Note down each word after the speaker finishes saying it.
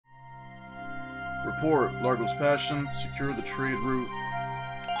Report Largo's passion. Secure the trade route.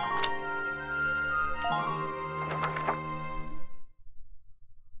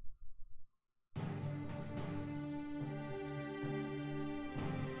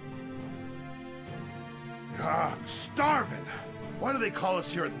 I'm starving. Why do they call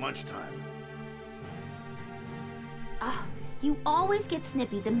us here at lunchtime? Ugh, you always get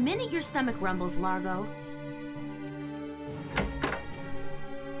snippy the minute your stomach rumbles, Largo.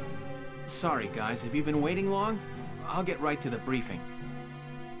 Sorry, guys. Have you been waiting long? I'll get right to the briefing.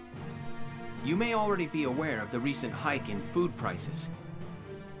 You may already be aware of the recent hike in food prices.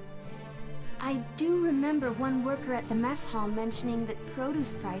 I do remember one worker at the mess hall mentioning that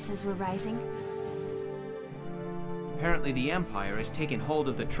produce prices were rising. Apparently the Empire has taken hold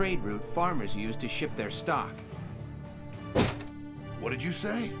of the trade route farmers use to ship their stock. What did you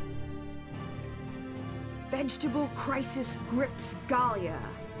say? Vegetable crisis grips Gallia.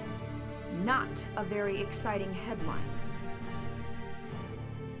 Not a very exciting headline.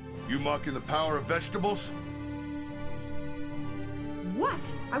 You mocking the power of vegetables?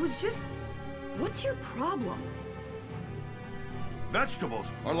 What? I was just... What's your problem?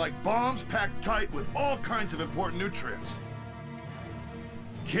 Vegetables are like bombs packed tight with all kinds of important nutrients.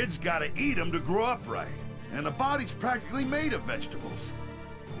 Kids gotta eat them to grow up right, and the body's practically made of vegetables.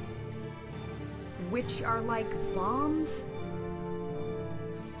 Which are like bombs?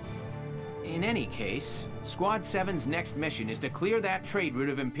 In any case, Squad 7's next mission is to clear that trade route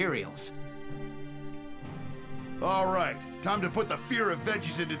of Imperials. All right, time to put the fear of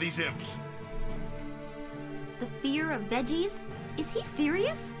veggies into these imps. The fear of veggies? Is he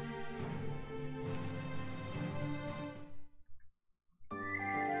serious?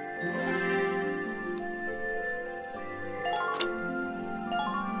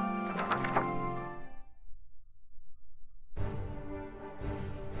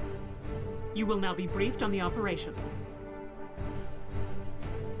 You will now be briefed on the operation.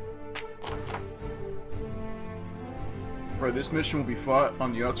 Right, this mission will be fought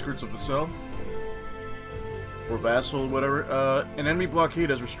on the outskirts of the cell. Or Vassal, whatever. An enemy blockade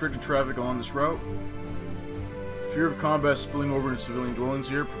has restricted traffic along this route. Fear of combat spilling over into civilian dwellings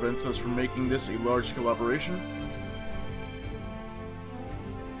here prevents us from making this a large-scale operation.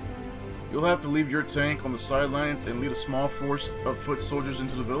 You'll have to leave your tank on the sidelines and lead a small force of foot soldiers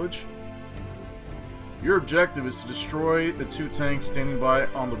into the village. Your objective is to destroy the 2 tanks standing by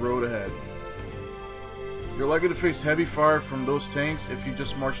on the road ahead. You're likely to face heavy fire from those tanks if you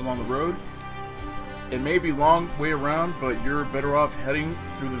just march along the road. It may be a long way around, but you're better off heading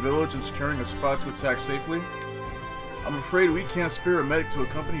through the village and securing a spot to attack safely. I'm afraid we can't spare a medic to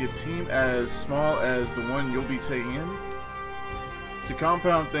accompany a team as small as the one you'll be taking in. To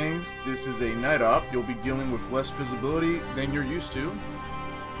compound things, this is a night op. You'll be dealing with less visibility than you're used to.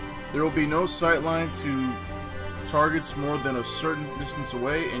 There will be no sightline to targets more than a certain distance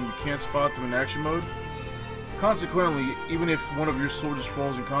away, and you can't spot them in action mode. Consequently, even if one of your soldiers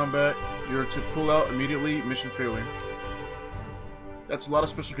falls in combat, you're to pull out immediately, mission failure. That's a lot of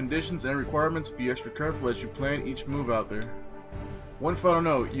special conditions and requirements. Be extra careful as you plan each move out there. One final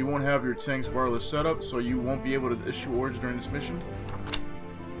note, you won't have your tank's wireless setup, so you won't be able to issue orders during this mission.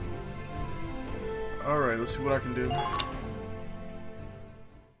 Alright, let's see what I can do.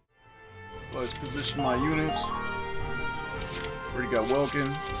 Let's position my units. Already got Welkin,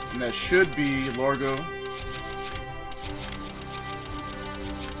 and that should be Largo.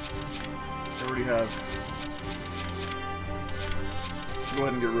 I already have. Go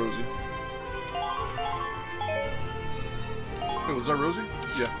ahead and get Rosie. Wait, was that Rosie?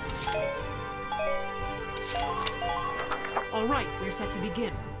 Yeah. All right, we're set to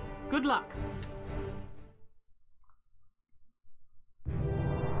begin. Good luck.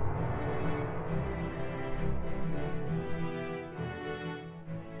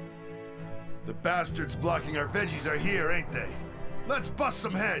 The bastards blocking our veggies are here, ain't they? Let's bust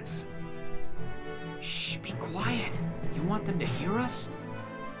some heads! Shh, be quiet. You want them to hear us?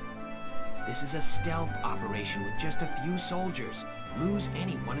 This is a stealth operation with just a few soldiers. Lose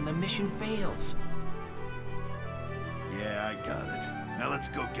anyone and the mission fails. Yeah, I got it. Now let's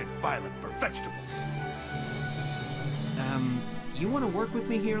go get violent for vegetables. You want to work with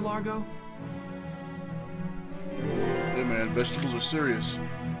me here, Largo? Hey man, vegetables are serious.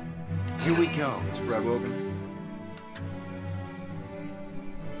 Here we go. Let's grab Welkin.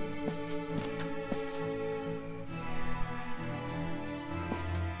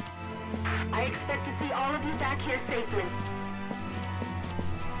 I expect to see all of you back here safely.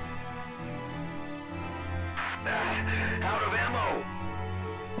 Out of ammo!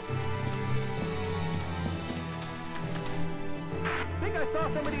 I think I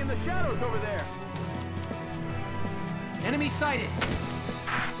saw somebody in the shadows over there. Enemy sighted!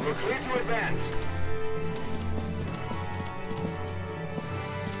 We're clear to advance.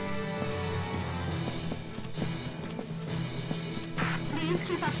 Please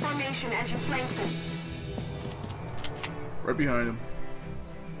keep up formation as you flank them. Right behind him.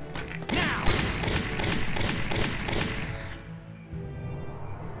 Now!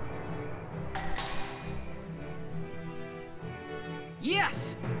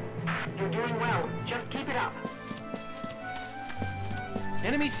 Yes! You're doing well. Just keep it up.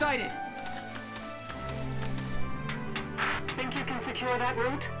 Enemy sighted! Think you can secure that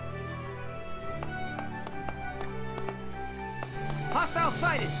route? Hostile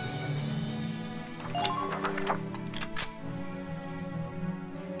sighted!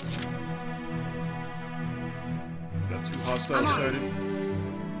 Got 2 hostiles sighted.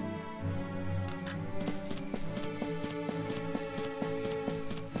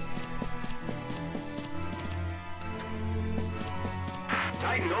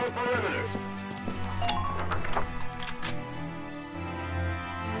 Tighten all perimeters.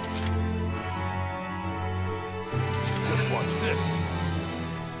 Just watch this.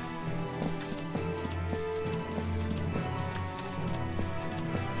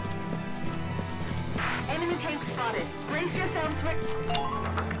 Enemy tank spotted. Brace yourselves for...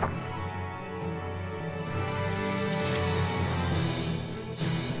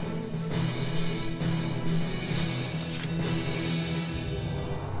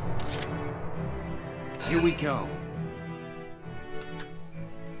 Here we go.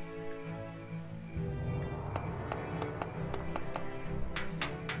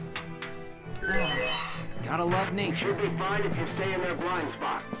 Gotta love nature. Should be fine if you stay in their blind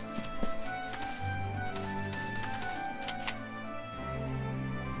spot.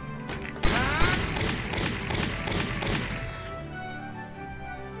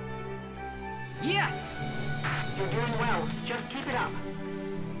 Yes! You're doing well. Just keep it up.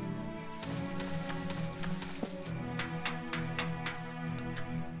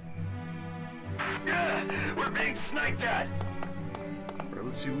 We're being sniped at. Alright,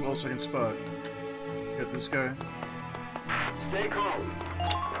 let's see who else I can spot. Got this guy. Stay calm.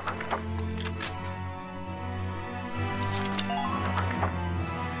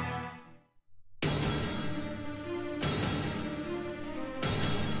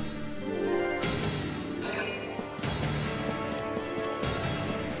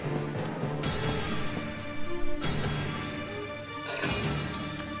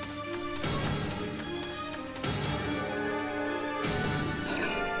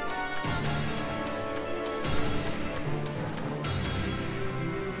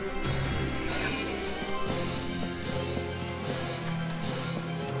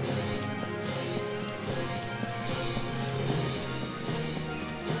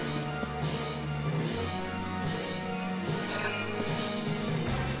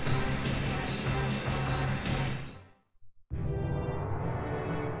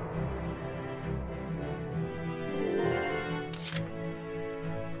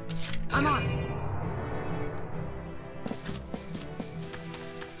 I'm on!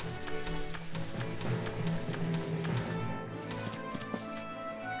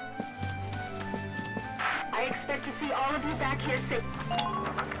 I expect to see all of you back here safe.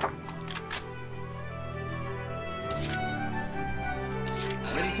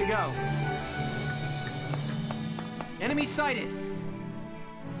 Ready to go. Enemy sighted!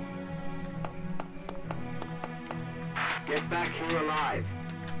 Get back here alive.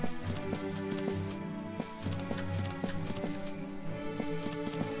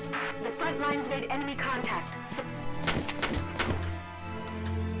 The front lines made enemy contact.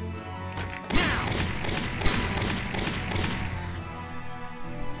 Now!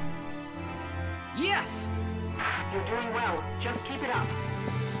 Yes! You're doing well. Just keep it up.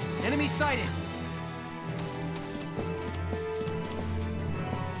 Enemy sighted!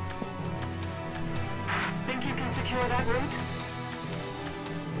 Think you can secure that route?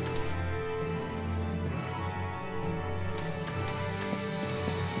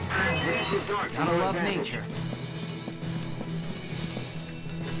 Gotta love nature.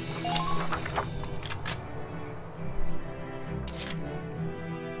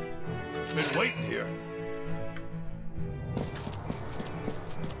 Been waiting here.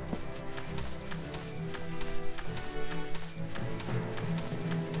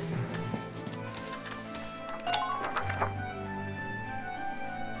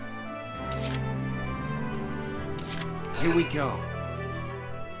 Here we go.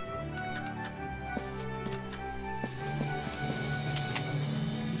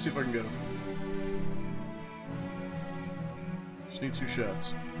 Let's see if I can get him. Just need 2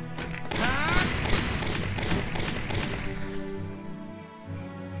 shots.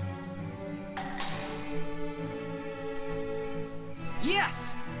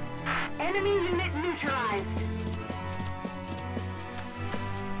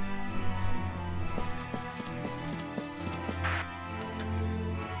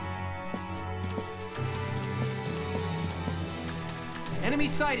 Enemy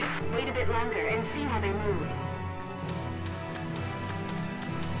sighted! Wait a bit longer and see how they move.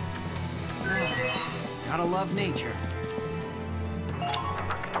 Gotta love nature.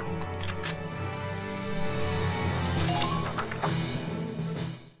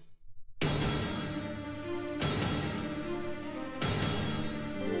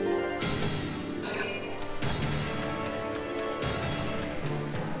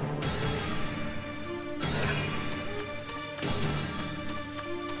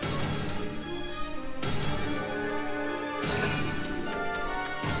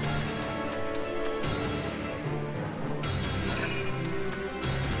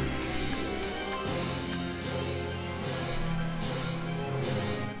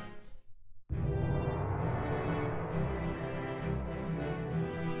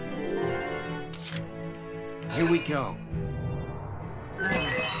 Here we go.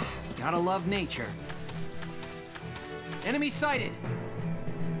 Gotta love nature. Enemy sighted!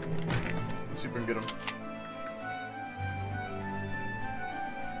 Let's see if we can get him.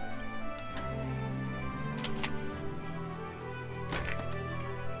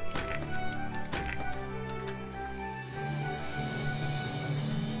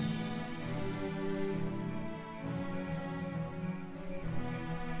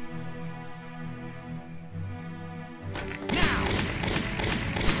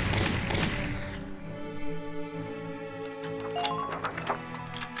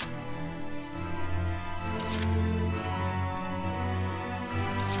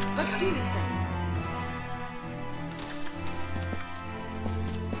 Let's do this thing.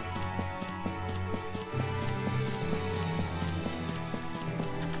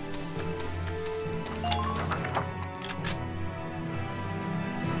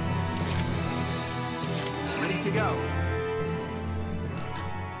 Ready to go.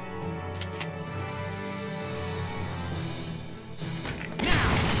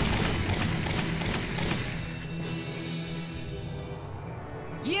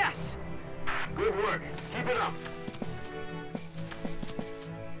 Yes! Good work. Keep it up.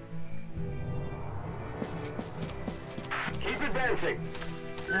 Keep advancing.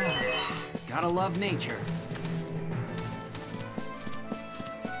 Gotta love nature.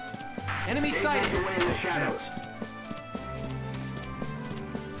 Enemy Stay sighted! away in the shadows.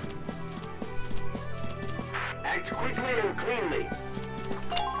 Act quickly and cleanly.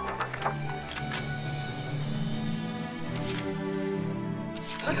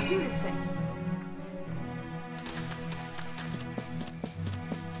 Let's do this thing.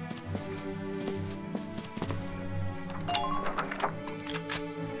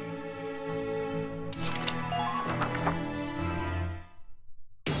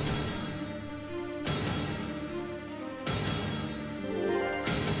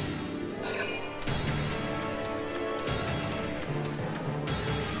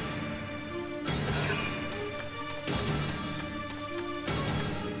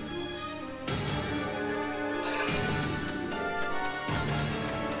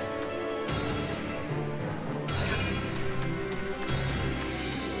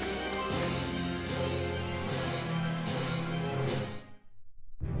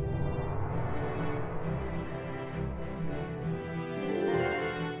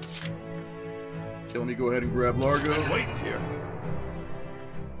 Okay, let me go ahead and grab Largo. Wait here.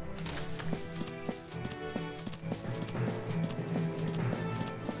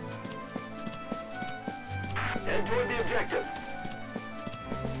 Head toward the objective.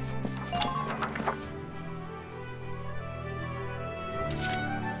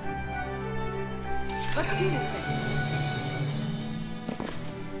 Let's do this thing.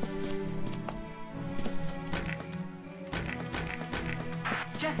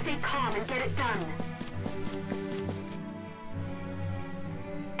 Just stay calm and get it done.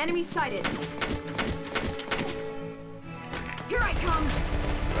 Enemy sighted. Here I come.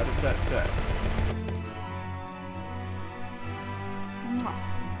 Rat-a-tat-tat.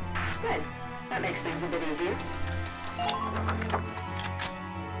 Good. That makes things a bit easier.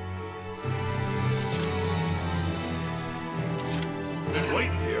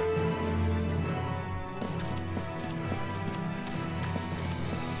 Wait here.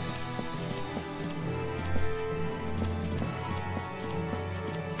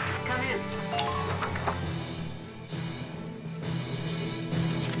 Come in.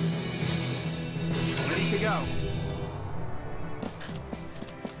 Ready to go.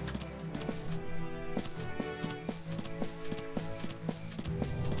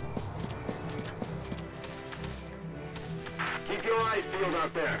 Keep your eyes peeled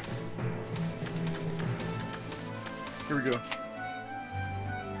out there. Here we go.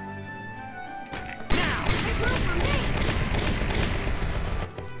 Make room for me.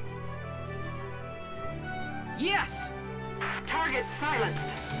 silenced.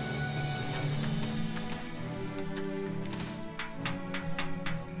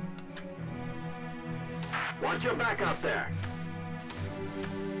 Watch your back out there.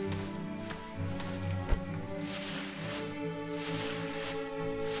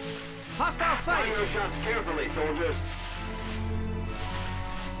 Hostile Fire sight! your shots carefully, soldiers.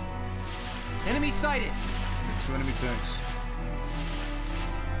 Enemy sighted! 2 enemy tanks.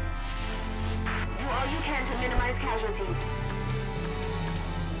 Do all you can to minimize casualties.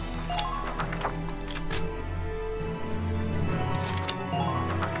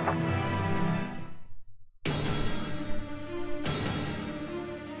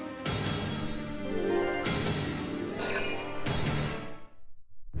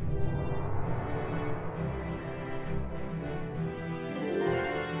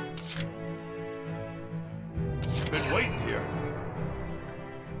 Been waiting here.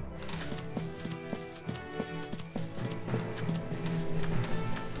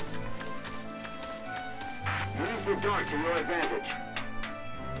 Use the dark to your advantage.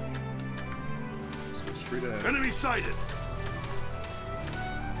 Let's go straight ahead. Enemy sighted.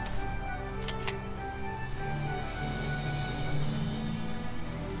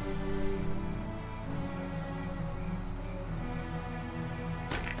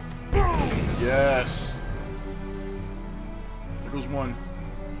 Yes. There goes one.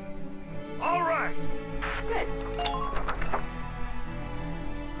 All right. Good.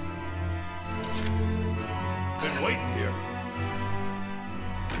 Been waiting here.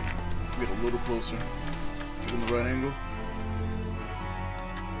 Get a little closer. Get in the right angle.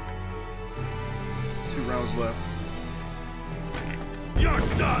 2 rounds left. You're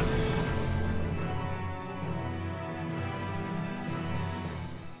done.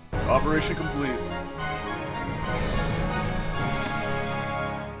 Operation complete.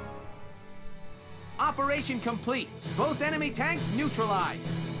 Operation complete. Both enemy tanks neutralized.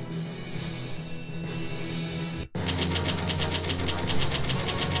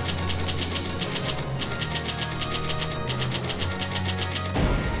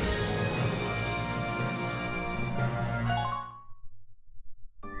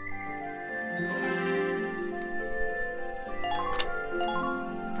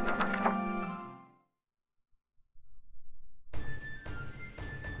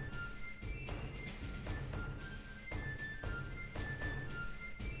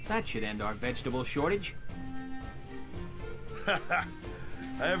 That should end our vegetable shortage. I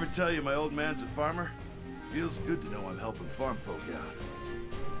ever tell you my old man's a farmer? Feels good to know I'm helping farm folk out.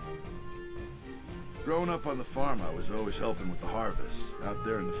 Growing up on the farm, I was always helping with the harvest, out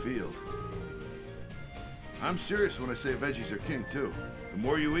there in the field. I'm serious when I say veggies are king, too. The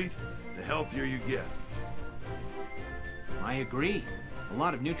more you eat, the healthier you get. I agree. A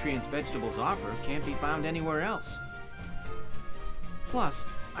lot of nutrients vegetables offer can't be found anywhere else. Plus,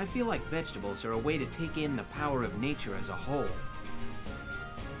 I feel like vegetables are a way to take in the power of nature as a whole.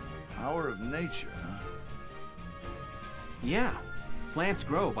 Power of nature, huh? Yeah. Plants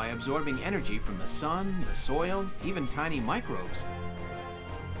grow by absorbing energy from the sun, the soil, even tiny microbes.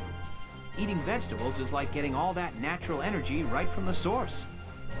 Eating vegetables is like getting all that natural energy right from the source.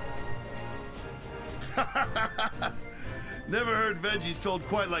 Never heard veggies told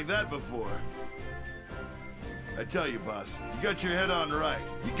quite like that before. I tell you, boss, you got your head on right.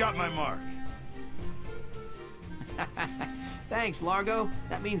 You got my mark. Thanks, Largo.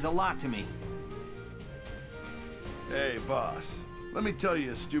 That means a lot to me. Hey, boss, let me tell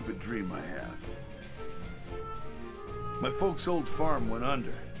you a stupid dream I have. My folks' old farm went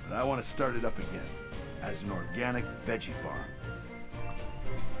under, but I want to start it up again as an organic veggie farm.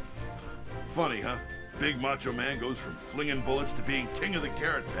 Funny, huh? Big macho man goes from flinging bullets to being king of the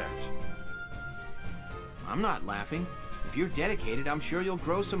carrot patch. I'm not laughing. If you're dedicated, I'm sure you'll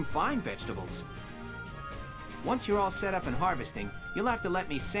grow some fine vegetables. Once you're all set up and harvesting, you'll have to let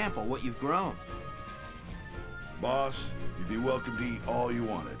me sample what you've grown. Boss, you'd be welcome to eat all you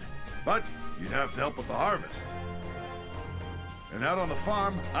wanted, but you'd have to help with the harvest. And out on the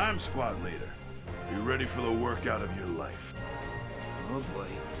farm, I'm squad leader. You ready for the workout of your life? Oh boy.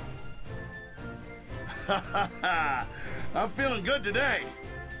 I'm feeling good today.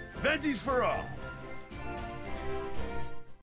 Veggies for all.